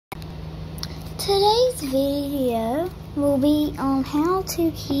Today's video will be on how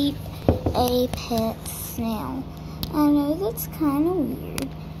to keep a pet snail. I know that's kind of weird.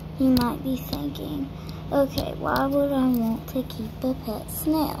 You might be thinking, okay, why would I want to keep a pet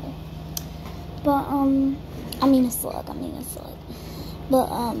snail? But, I mean a slug. But,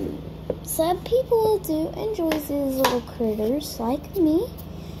 some people do enjoy these little critters like me.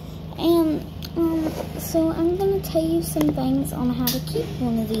 And, so I'm going to tell you some things on how to keep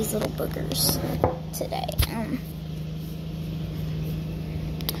one of these little boogers today.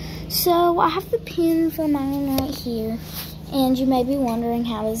 So I have the pin for mine right here, and you may be wondering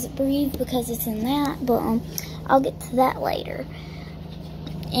how does it breathe because it's in that, but I'll get to that later.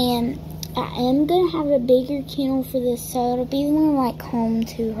 And I am going to have a bigger kennel for this, so it'll be more like home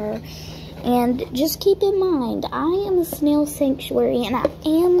to her. And just keep in mind, I am a snail sanctuary, and I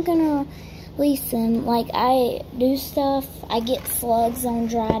am going to release them. Like, I do stuff, I get slugs on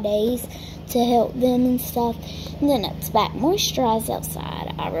dry days to help them and stuff, and then it's back moisturized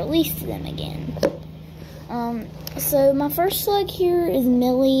outside. I release them again. So my first slug here is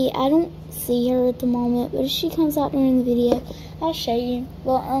Millie. I don't see her at the moment, but if she comes out during the video, I'll show you.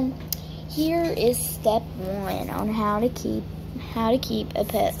 Well, here is step 1 on how to keep a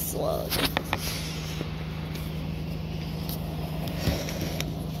pet slug.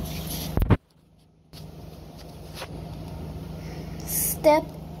 Step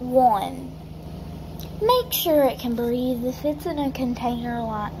 1, make sure it can breathe if it's in a container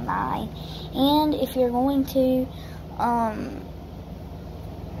like mine. And if you're going to,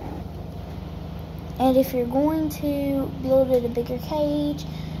 build it a bigger cage,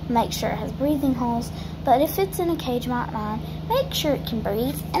 make sure it has breathing holes. But if it's in a cage like mine, make sure it can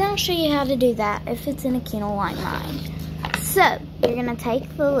breathe. And I'll show you how to do that if it's in a kennel like mine. So, you're going to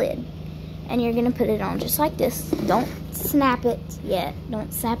take the lid and you're going to put it on just like this. Don't snap it yet.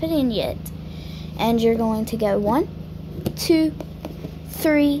 Don't snap it in yet. And you're going to go 1, 2,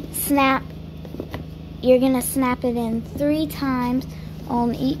 3, snap. You're going to snap it in 3 times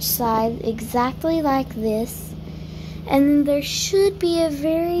on each side, exactly like this. And then there should be a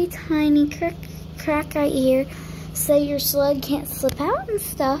very tiny crack right here so your slug can't slip out and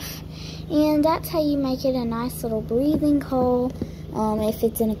stuff. And that's how you make it a nice little breathing hole. If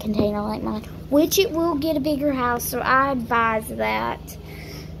it's in a container like mine, which it will get a bigger house, so I advise that.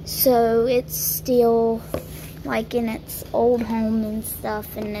 So it's still like in its old home and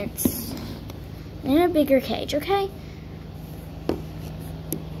stuff, and it's in a bigger cage, okay?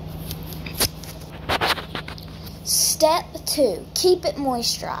 Step 2, keep it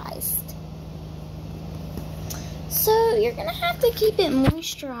moisturized. So you're gonna have to keep it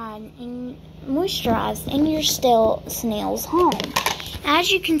moisturized in your snail's home.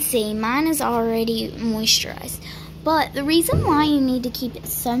 As you can see, mine is already moisturized. But the reason why you need to keep it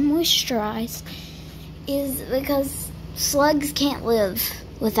so moisturized is because slugs can't live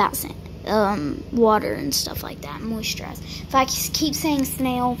without water and stuff like that, moisturized. If I keep saying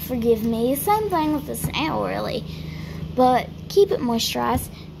snail, forgive me. Same thing with the snail, really. But keep it moisturized.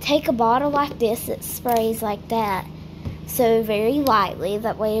 Take a bottle like this that sprays like that. So very lightly,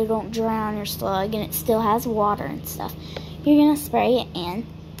 that way you don't drown your slug and it still has water and stuff. You're going to spray it in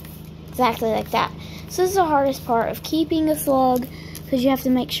exactly like that. So this is the hardest part of keeping a slug, because you have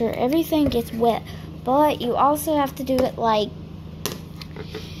to make sure everything gets wet. But you also have to do it like,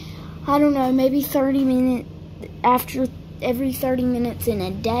 I don't know, maybe 30 minutes after every 30 minutes in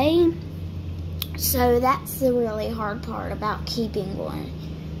a day. So that's the really hard part about keeping one.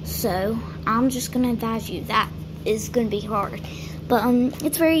 So I'm just going to advise you that is going to be hard. But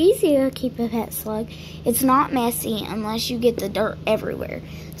it's very easy to keep a pet slug. It's not messy unless you get the dirt everywhere.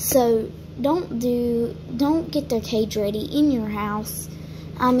 So don't get their cage ready in your house.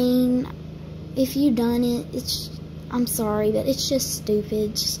 I mean, if you've done it, I'm sorry, but it's just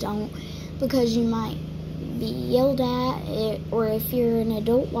stupid. Just don't, because you might be yelled at, or if you're an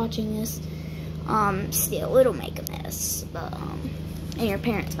adult watching this, still it'll make a mess. But and your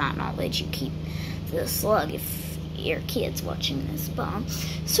parents might not let you keep the slug if your kid's watching this. But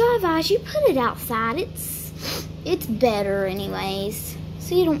so I advise you put it outside. It's better anyways,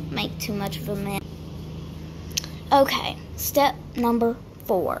 so you don't make too much of a mess. Okay, step number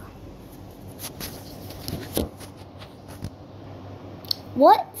 4.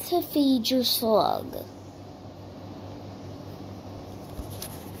 What to feed your slug?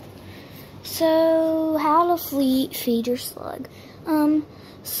 So, how to feed your slug.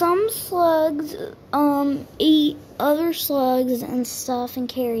 Some slugs eat other slugs and stuff and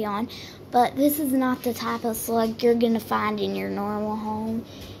carry on, but this is not the type of slug you're going to find in your normal home.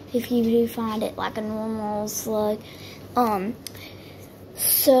 If you do find it like a normal slug.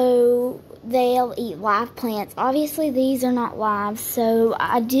 So they'll eat live plants. Obviously, these are not live, so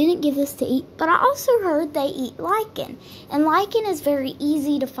I didn't give this to eat. But I also heard they eat lichen. And lichen is very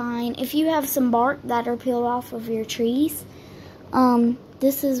easy to find if you have some bark that are peeled off of your trees.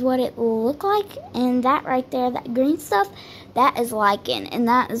 This is what it will look like. And that right there, that green stuff, that is lichen. And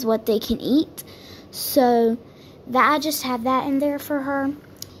that is what they can eat. So I just have that in there for her.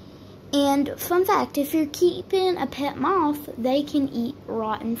 And fun fact, if you're keeping a pet moth, they can eat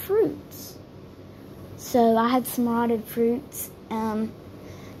rotten fruits. So I had some rotted fruits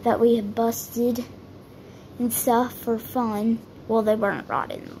that we had busted and stuff for fun. Well, they weren't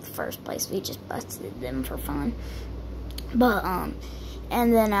rotted in the first place. We just busted them for fun. But,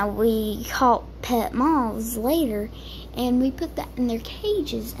 and then we caught pet moths later, and we put that in their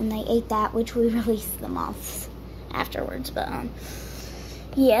cages, and they ate that, which we released the moths afterwards. But,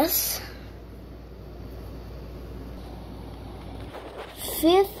 yes.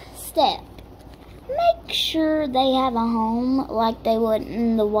 5th step. Make sure they have a home like they would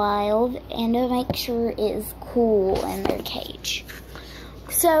in the wild, and to make sure it is cool in their cage.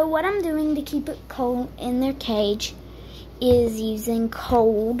 So what I'm doing to keep it cold in their cage is using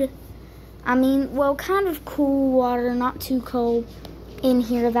kind of cool water, not too cold in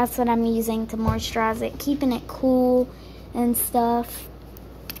here. That's what I'm using to moisturize it, keeping it cool and stuff.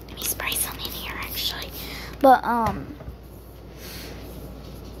 Let me spray some in here actually. But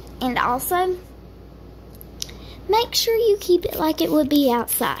and also make sure you keep it like it would be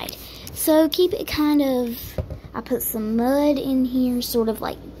outside. So keep it I put some mud in here, sort of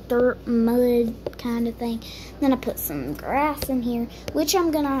like dirt mud kind of thing. Then I put some grass in here, which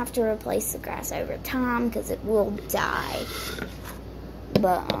I'm gonna have to replace the grass over time because it will die.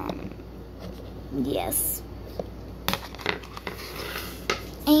 But yes.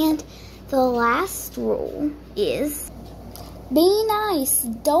 And the last rule is be nice.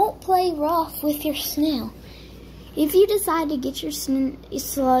 Don't play rough with your snail. If you decide to get your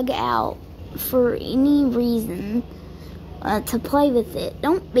slug out for any reason to play with it,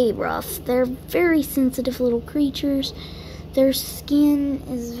 don't be rough. They're very sensitive little creatures. Their skin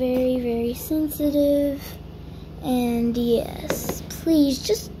is very, very sensitive. And yes, please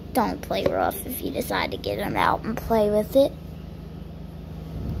just don't play rough if you decide to get them out and play with it.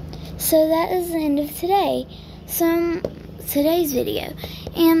 So that is the end of today's video.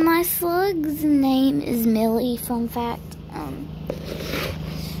 And my slug's name is Millie, fun fact.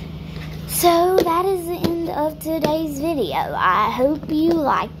 So that is the end of today's video. I hope you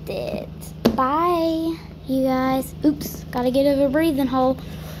liked it. Bye, you guys. Oops, gotta get over a breathing hole.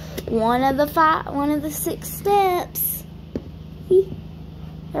 One of the 6 steps. There's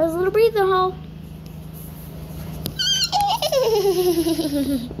a little breathing hole.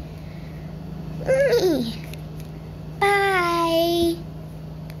 Bye.